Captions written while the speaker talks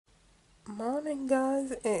Morning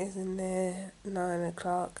guys, it is near 9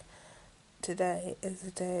 o'clock. Today is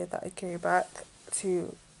the day that I go back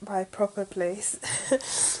to my proper place.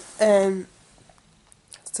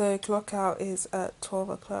 So clock out is at 12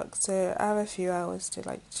 o'clock, so I have a few hours to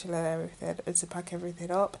chill and everything and to pack everything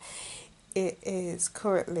up. It is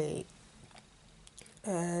currently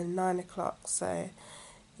 9 o'clock, so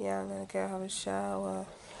yeah, I'm gonna go have a shower,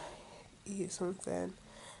 eat something,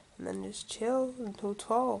 and then just chill until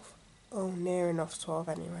 12. Oh, near enough 12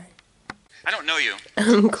 anyway. I don't know you.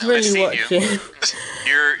 I'm currently watching.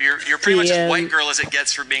 You're pretty much as white girl as it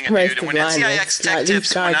gets for being a dude. And when NCIX Tech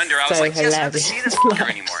Tips went under, I was like, yes, I have to see this fucker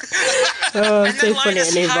anymore. Oh, and so funny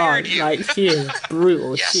and Yvonne. She is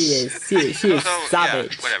brutal. Yes. She is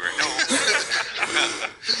savage. Yeah, whatever.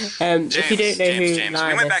 James, if you don't know who James,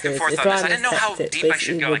 we went back and forth on this. I didn't know how deep I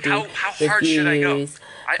should go. Like, how hard should I go?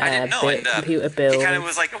 I didn't know, and computer builds, he kind of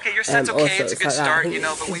was like, okay, your set's okay, it's a good start, you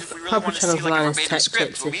know, but we really want to see like a verbatim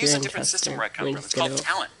script. But we use a different system where I come from. It's called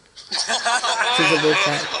talent.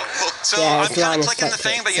 So I'm kind of clicking the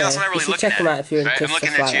thing, but it's not really looking at it. Right? I'm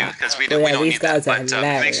looking at you because we don't need that, but if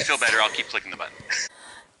it makes you feel better, I'll keep clicking the button.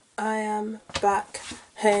 I am back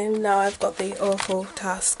home now. I've got the awful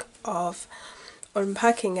task of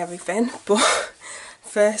unpacking everything, but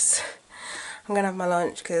first I'm gonna have my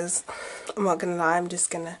lunch because I'm not gonna lie, I'm just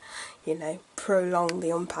gonna, prolong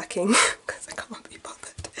the unpacking because I can't be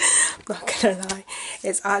bothered. I'm not gonna lie.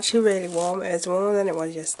 It's actually really warm. It was warmer than it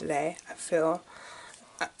was yesterday, I feel.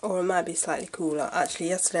 Or it might be slightly cooler. Actually,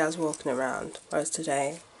 yesterday I was walking around, whereas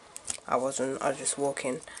today I wasn't. I was just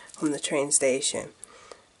walking from the train station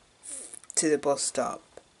to the bus stop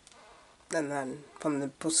and then from the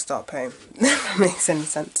bus stop home. If that makes any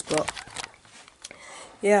sense, but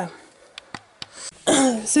yeah.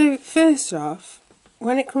 So first off,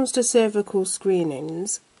 when it comes to cervical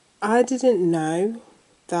screenings, I didn't know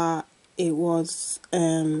that it was,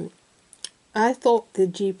 I thought the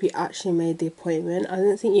GP actually made the appointment. I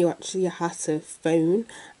didn't think you actually had to phone,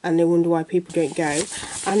 and I wonder why people don't go.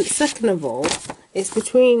 And second of all, it's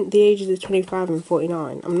between the ages of 25 and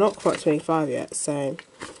 49. I'm not quite 25 yet, so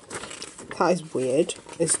that is weird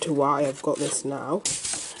as to why I've got this now.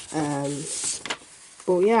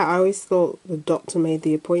 But yeah, I always thought the doctor made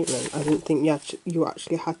the appointment. I didn't think you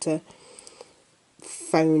actually had to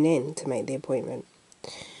phone in to make the appointment.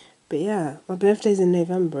 But yeah, my birthday's in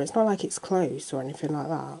November. It's not like it's close or anything like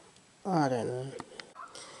that. I don't know.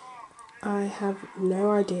 I have no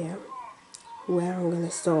idea where I'm going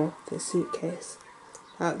to store this suitcase.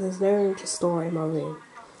 There's no room to store it in my room.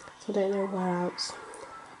 So I don't know where else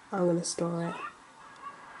I'm going to store it.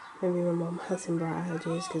 Maybe my mum has some bright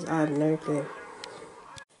ideas because I have no clue.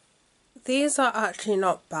 These are actually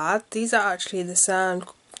not bad. These are actually the sound,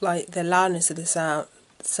 the loudness of the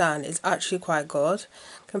sound is actually quite good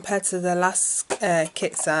compared to the last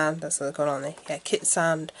Kit Sound, that's what they're called on there. Yeah, Kit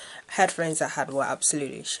Sound headphones I had were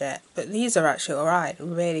absolutely shit. But these are actually alright,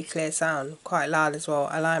 really clear sound, quite loud as well.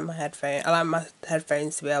 I like my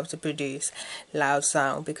headphones to be able to produce loud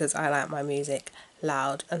sound because I like my music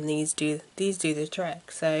loud, and these do the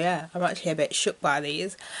trick. So yeah, I'm actually a bit shook by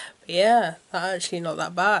these. But yeah, they're actually not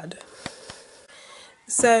that bad.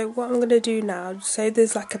 So what I'm going to do now, so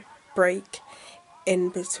there's like a break in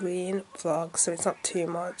between vlogs, so it's not too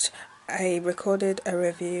much. I recorded a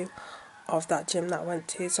review of that gym that I went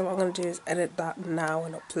to, so what I'm going to do is edit that now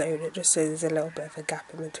and upload it, just so there's a little bit of a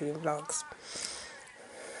gap in between vlogs.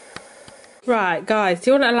 Right guys,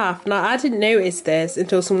 do you want to laugh? Now I didn't notice this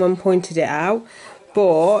until someone pointed it out,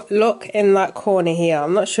 but look in that corner here.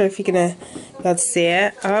 I'm not sure if you're going to be able to see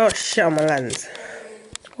it. Oh shit, on my lens.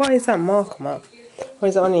 What is that mark on that? Or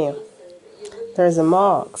is it on you? There is a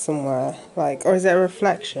mark somewhere, or is it a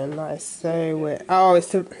reflection? That is so weird. Oh,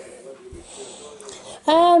 it's the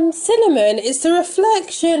Cinnamon. It's the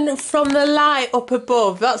reflection from the light up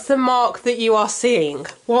above. That's the mark that you are seeing.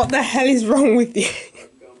 What the hell is wrong with you?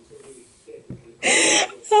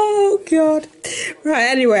 Oh god. Right.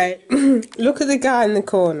 Anyway, look at the guy in the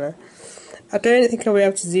corner. I don't think I'll be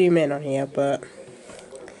able to zoom in on here, but.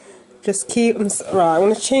 Just keep them... Right, I'm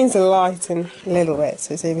going to change the lighting a little bit,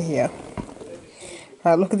 so it's over here.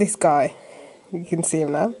 Right, look at this guy. You can see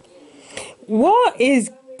him now. What is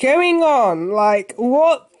going on?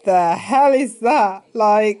 What the hell is that?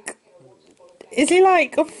 Is he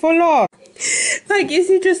a full on? Is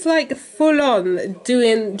he just full on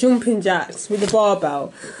doing jumping jacks with the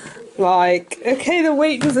barbell? Okay, the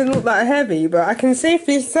weight doesn't look that heavy, but I can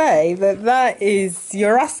safely say that is,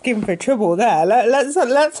 you're asking for trouble there. Let's have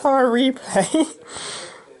a replay.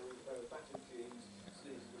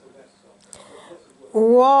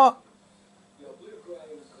 What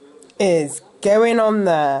is going on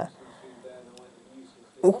there?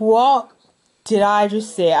 What did I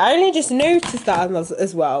just see? I only just noticed that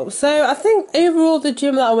as well. So I think overall the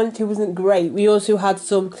gym that I went to wasn't great. We also had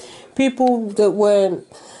some people that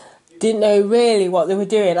didn't know really what they were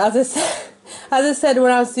doing. As I said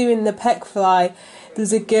when I was doing the pec fly,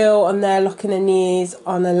 there's a girl on there locking her knees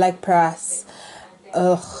on a leg press.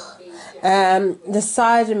 Ugh. The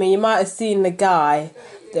side of me, you might have seen the guy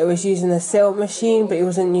that was using the silk machine, but he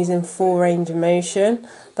wasn't using full range of motion.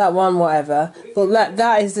 That one, whatever. But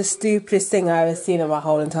that is the stupidest thing I've ever seen in my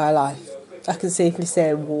whole entire life. I can safely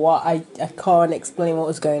say I can't explain what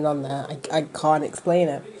was going on there. I can't explain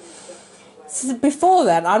it. So before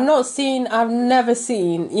then, I've never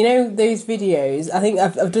seen, you know, those videos. I think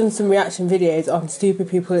I've done some reaction videos on stupid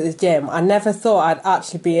people at the gym. I never thought I'd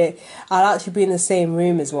actually be in the same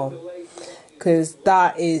room as one. Because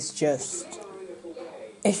that is just...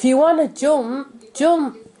 If you want to jump.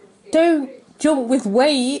 Don't jump with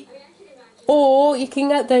weight. Or you can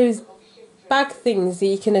get those bag things that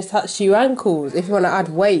you can attach to your ankles if you want to add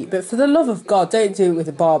weight. But for the love of God, don't do it with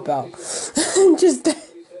a barbell. Just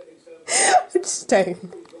don't.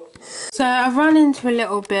 So I've run into a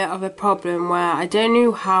little bit of a problem where I don't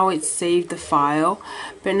know how it saved the file,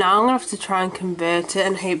 but now I'm going to have to try and convert it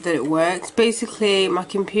and hope that it works. Basically, my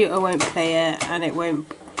computer won't play it and it won't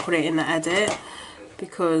put it in the edit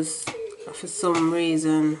because for some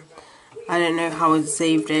reason I don't know how it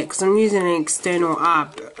saved it, because I'm using an external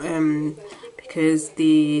app because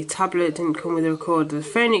the tablet didn't come with a recorder, the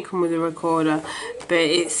phone didn't come with a recorder, but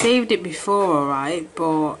it saved it before, alright,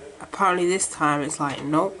 but apparently this time it's like,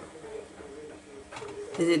 nope.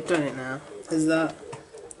 Is it done it now? Is that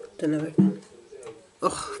done everything?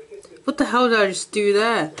 Ugh, what the hell did I just do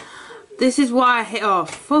there? This is why I hate, oh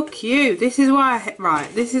fuck you, this is why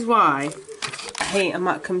this is why I hate a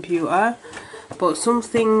Mac computer. But some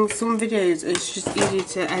videos it's just easier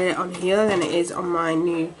to edit on here than it is on my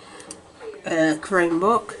new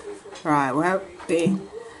Chromebook. Right, well,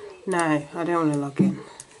 no, I don't want to log in.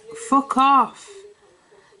 Fuck off.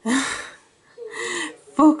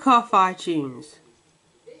 Fuck off, iTunes.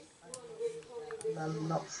 I'm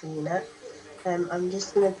not seeing it. I'm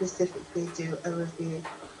just going to specifically do a review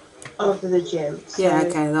of the gym. So yeah,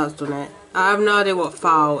 okay, that's done it. I have no idea what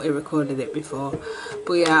file it recorded it before.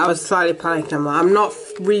 But yeah, I was slightly panicking. I'm like, I'm not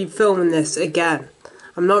re-filming this again.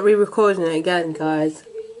 I'm not re-recording it again, guys.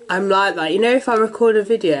 I'm like that. You know, if I record a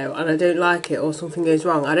video and I don't like it or something goes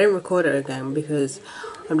wrong, I don't record it again because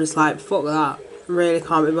I'm just like, fuck that. I really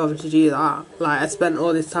can't be bothered to do that. Like, I spent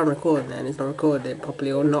all this time recording it and it's not recorded it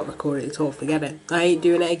properly or not recorded it at all. Forget it. I ain't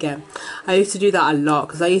doing it again. I used to do that a lot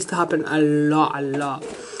because that used to happen a lot.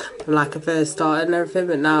 When like I first started and everything,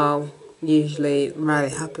 but now usually it rarely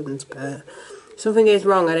happens. But if something goes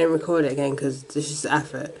wrong, I don't record it again because it's just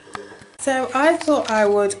effort. So I thought I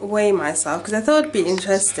would weigh myself because I thought it'd be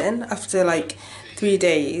interesting after like 3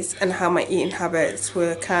 days and how my eating habits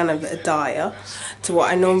were kind of dire to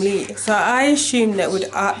what I normally eat. So I assumed that would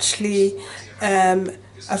actually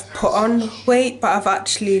I've put on weight, but I've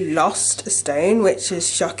actually lost a stone, which is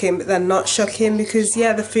shocking, but then not shocking because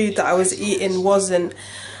yeah, the food that I was eating wasn't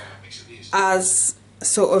as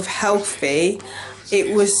sort of healthy.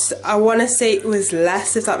 It was, I want to say it was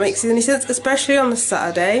less, if that makes any sense, especially on the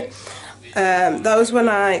Saturday. That was when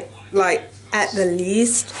I like ate the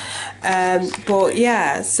least. But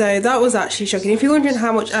yeah, so that was actually shocking. If you're wondering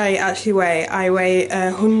how much I actually weigh, I weigh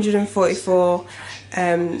 144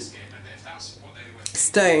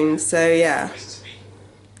 stone. So yeah.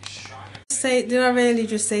 Did I really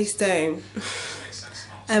just say stone?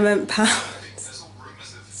 I meant pounds.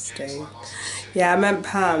 Stone. Yeah, I meant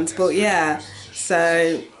pounds, but yeah.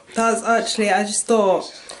 So that's actually, I just thought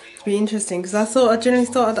it'd be interesting because I generally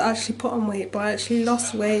thought I'd actually put on weight, but I actually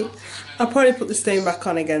lost weight. I'll probably put the stone back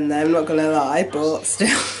on again though, I'm not gonna lie, but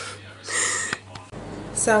still.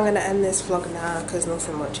 So I'm gonna end this vlog now because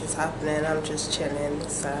nothing much is happening. I'm just chilling.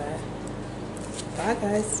 So bye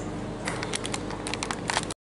guys.